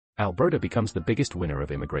Alberta becomes the biggest winner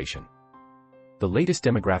of immigration. The latest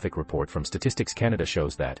demographic report from Statistics Canada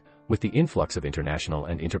shows that, with the influx of international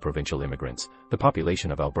and interprovincial immigrants, the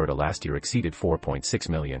population of Alberta last year exceeded 4.6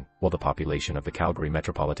 million, while the population of the Calgary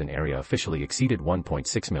metropolitan area officially exceeded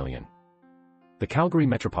 1.6 million. The Calgary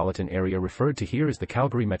metropolitan area referred to here is the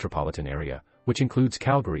Calgary metropolitan area, which includes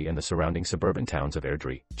Calgary and the surrounding suburban towns of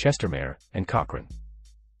Airdrie, Chestermere, and Cochrane.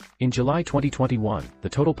 In July 2021, the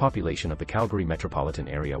total population of the Calgary metropolitan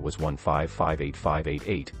area was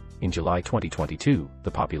 1,558,588. In July 2022, the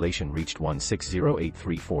population reached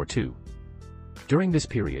 1,608,342. During this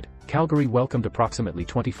period, Calgary welcomed approximately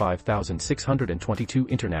 25,622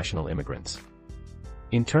 international immigrants.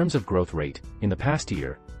 In terms of growth rate, in the past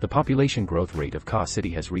year, the population growth rate of Ca City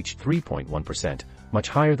has reached 3.1%, much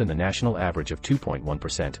higher than the national average of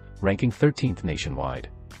 2.1%, ranking 13th nationwide.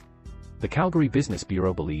 The Calgary Business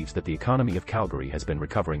Bureau believes that the economy of Calgary has been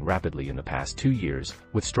recovering rapidly in the past 2 years,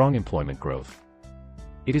 with strong employment growth.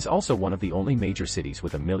 It is also one of the only major cities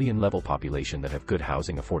with a million-level population that have good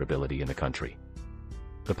housing affordability in the country.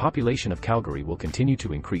 The population of Calgary will continue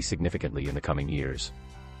to increase significantly in the coming years.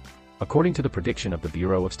 According to the prediction of the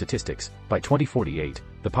Bureau of Statistics, by 2048,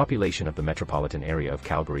 the population of the metropolitan area of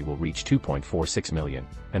Calgary will reach 2.46 million,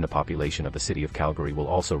 and the population of the city of Calgary will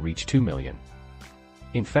also reach 2 million.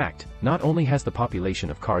 In fact, not only has the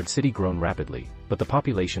population of Card City grown rapidly, but the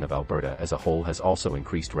population of Alberta as a whole has also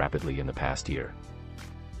increased rapidly in the past year.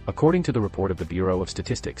 According to the report of the Bureau of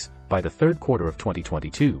Statistics, by the third quarter of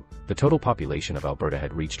 2022, the total population of Alberta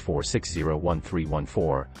had reached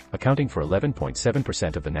 4601314, accounting for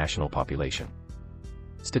 11.7% of the national population.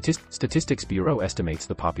 Statistics Bureau estimates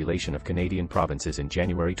the population of Canadian provinces in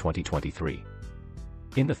January 2023.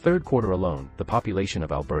 In the third quarter alone, the population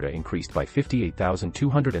of Alberta increased by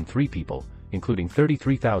 58,203 people, including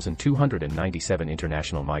 33,297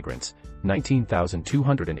 international migrants,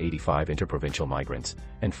 19,285 interprovincial migrants,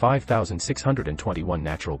 and 5,621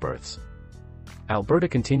 natural births. Alberta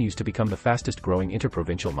continues to become the fastest-growing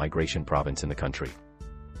interprovincial migration province in the country.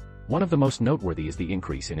 One of the most noteworthy is the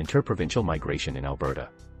increase in interprovincial migration in Alberta.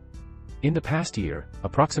 In the past year,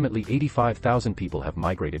 approximately 85,000 people have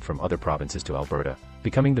migrated from other provinces to Alberta,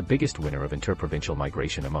 becoming the biggest winner of interprovincial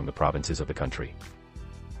migration among the provinces of the country.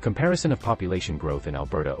 Comparison of population growth in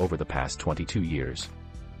Alberta over the past 22 years.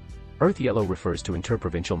 Earth yellow refers to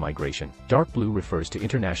interprovincial migration, dark blue refers to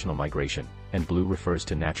international migration, and blue refers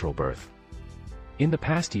to natural birth. In the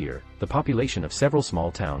past year, the population of several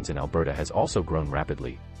small towns in Alberta has also grown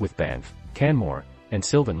rapidly, with Banff, Canmore, and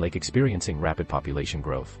Sylvan Lake experiencing rapid population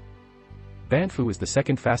growth. Banfu is the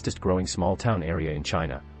second fastest growing small town area in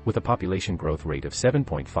China, with a population growth rate of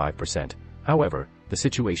 7.5%. However, the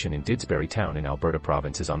situation in Didsbury Town in Alberta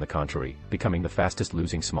Province is on the contrary, becoming the fastest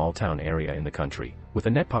losing small town area in the country, with a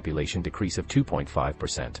net population decrease of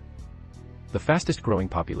 2.5%. The fastest growing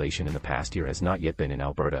population in the past year has not yet been in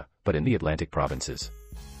Alberta, but in the Atlantic provinces.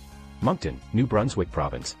 Moncton, New Brunswick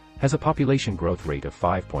Province, has a population growth rate of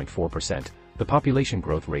 5.4%. The population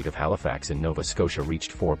growth rate of Halifax in Nova Scotia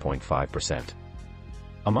reached 4.5%.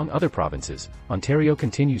 Among other provinces, Ontario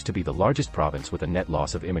continues to be the largest province with a net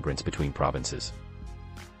loss of immigrants between provinces.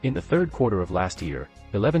 In the third quarter of last year,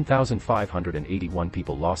 11,581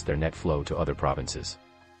 people lost their net flow to other provinces.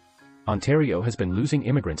 Ontario has been losing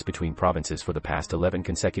immigrants between provinces for the past 11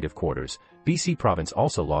 consecutive quarters. BC Province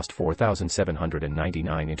also lost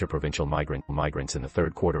 4,799 interprovincial migrants in the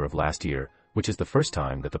third quarter of last year, which is the first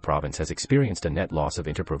time that the province has experienced a net loss of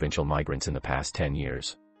interprovincial migrants in the past 10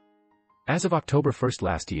 years. As of October 1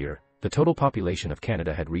 last year, the total population of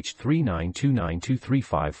Canada had reached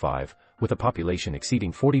 392,923,555, with a population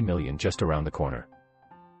exceeding 40 million just around the corner.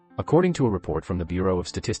 According to a report from the Bureau of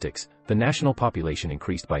Statistics, the national population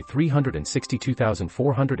increased by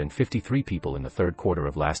 362,453 people in the third quarter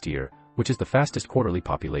of last year, which is the fastest quarterly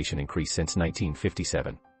population increase since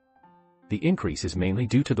 1957. The increase is mainly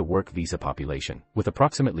due to the work visa population, with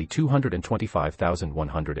approximately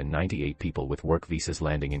 225,198 people with work visas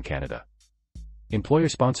landing in Canada.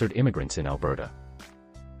 Employer-sponsored immigrants in Alberta.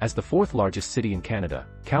 As the fourth largest city in Canada,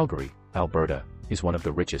 Calgary, Alberta, is one of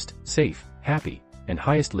the richest, safe, happy, and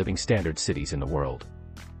highest living standard cities in the world.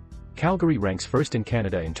 Calgary ranks first in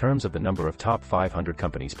Canada in terms of the number of top 500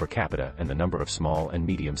 companies per capita and the number of small and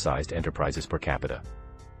medium-sized enterprises per capita.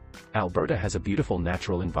 Alberta has a beautiful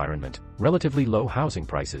natural environment, relatively low housing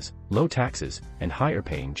prices, low taxes, and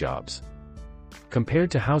higher-paying jobs.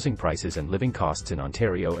 Compared to housing prices and living costs in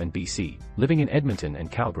Ontario and BC, living in Edmonton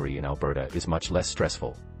and Calgary in Alberta is much less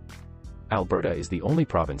stressful. Alberta is the only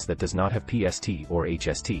province that does not have PST or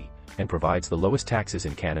HST, and provides the lowest taxes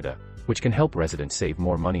in Canada, which can help residents save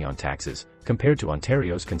more money on taxes, compared to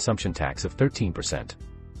Ontario's consumption tax of 13%.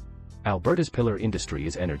 Alberta's pillar industry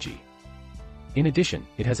is energy. In addition,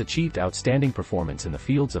 it has achieved outstanding performance in the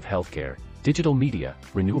fields of healthcare, digital media,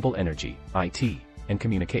 renewable energy, IT, and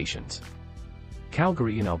communications.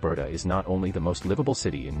 Calgary in Alberta is not only the most livable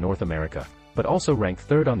city in North America, but also ranked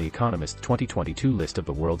third on The Economist's 2022 list of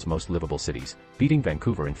the world's most livable cities, beating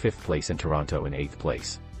Vancouver in 5th place and Toronto in 8th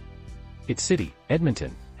place. Its city,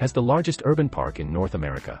 Edmonton, has the largest urban park in North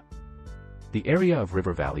America. The area of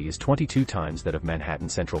River Valley is 22 times that of Manhattan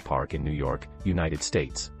Central Park in New York, United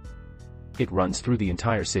States. It runs through the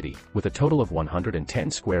entire city, with a total of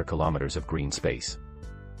 110 square kilometers of green space.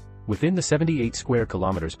 Within the 78 square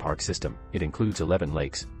kilometers park system, it includes 11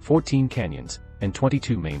 lakes, 14 canyons, and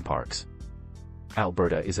 22 main parks.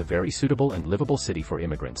 Alberta is a very suitable and livable city for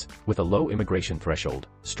immigrants, with a low immigration threshold,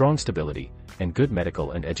 strong stability, and good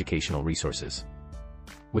medical and educational resources.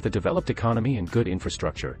 With a developed economy and good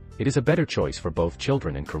infrastructure, it is a better choice for both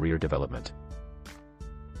children and career development.